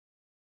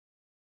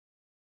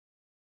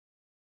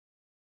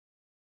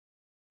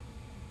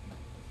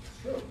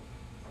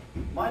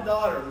My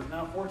daughter, who's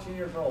now 14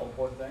 years old,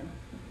 poor thing,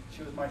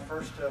 she was my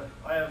first,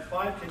 I have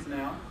 5 kids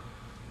now.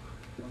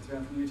 Once again,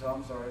 I'm from Utah,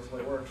 I'm sorry, that's the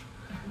way it works.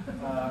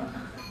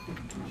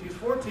 She's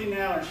 14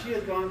 now, and she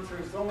has gone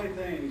through so many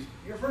things.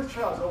 Your first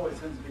child always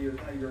tends to be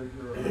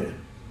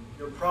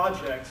your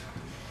project.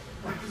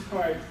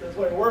 Sorry, that's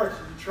the way it works.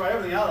 You try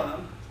everything out on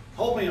them,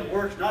 hoping it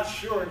works, not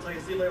sure until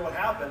you see later what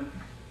happened.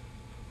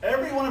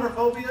 Every one of her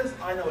phobias,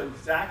 I know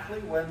exactly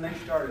when they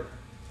started.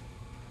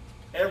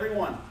 Every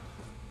one.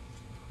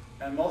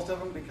 And most of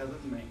them because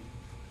of me.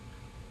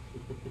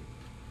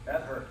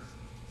 That hurts.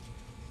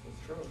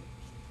 It's true.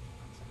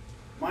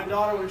 My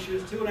daughter, when she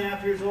was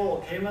 2.5 years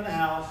old, came in the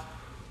house,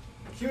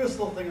 cutest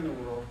little thing in the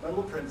world, my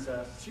little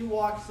princess. She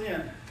walks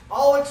in,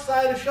 all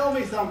excited to show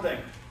me something.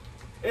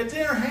 It's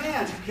in her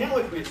hand. She can't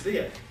wait for me to see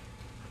it.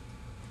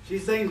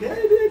 She's saying,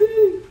 Daddy,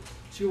 Daddy.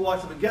 She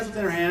walks up and guess what's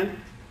in her hand?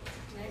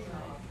 Snake.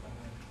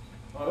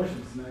 Oh, I wish it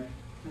was a snake.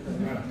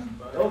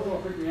 Those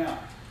don't freak me out.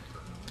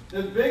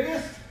 The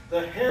biggest,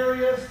 the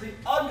hairiest, the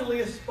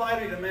ugliest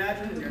spider you'd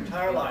imagine in your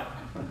entire life.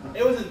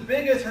 It was as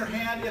big as her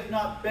hand, if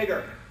not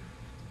bigger.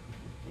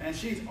 And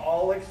she's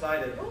all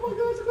excited. Oh my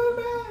God, it's a good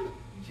man.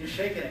 She's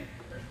shaking it.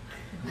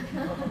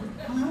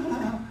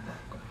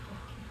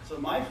 So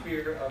my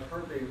fear of her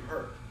being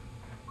hurt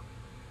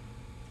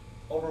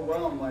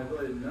overwhelmed my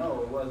ability to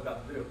know what I was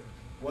about to do.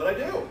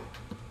 What'd I do?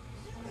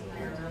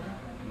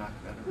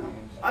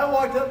 I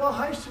walked up, oh,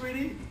 hi,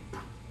 sweetie.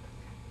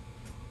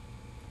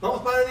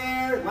 Pumped spider in the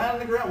air, landed on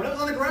the ground. When it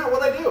was on the ground,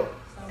 what'd I do?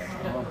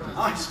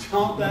 I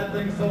stomped that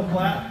thing so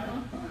flat,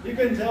 you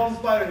couldn't tell it was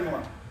a spider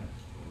anymore.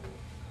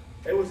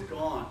 It was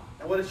gone.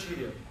 And what did she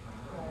do?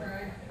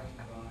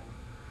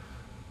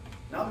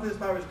 Not because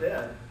the spider was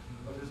dead,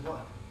 but because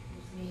what?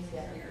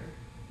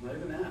 Not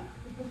even that.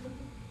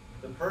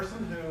 The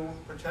person who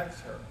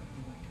protects her,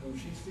 whom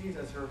she sees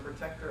as her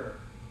protector,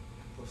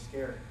 was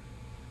scared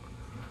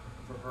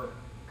for her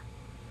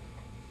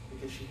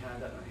because she had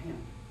that in her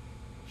hand.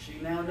 She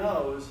now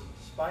knows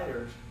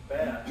spiders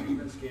bad,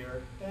 even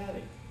scared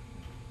Daddy.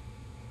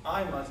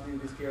 I must need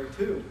to be scared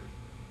too.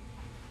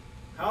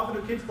 How often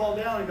do kids fall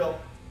down and go,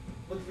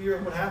 look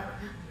for what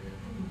happened?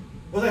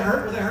 Was I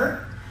hurt? Was I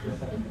hurt?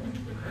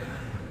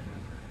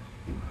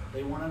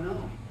 They want to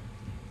know.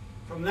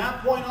 From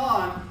that point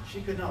on,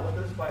 she could not look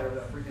at a spider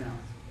without freaking out.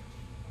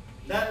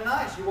 That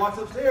night, she walks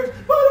upstairs,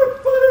 spider,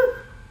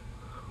 spider!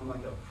 I'm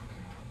like, oh,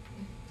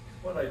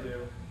 what did I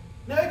do?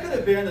 Now, it could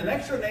have been the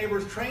next door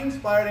neighbor's trained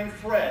spider named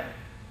Fred.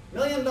 $1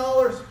 million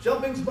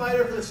jumping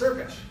spider for the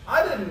circus.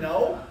 I didn't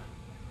know.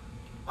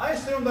 I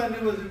assumed I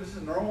knew it was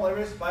a normal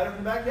everyday spider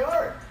from the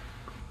backyard.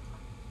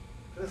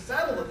 The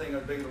saddle the thing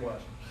was big as it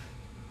was.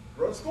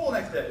 Rode to school the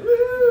next day.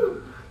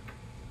 Woo!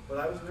 But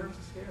I was nervous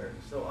and scared,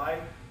 so I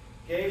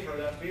gave her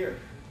that fear.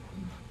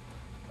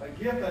 A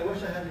gift I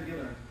wish I hadn't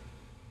given her.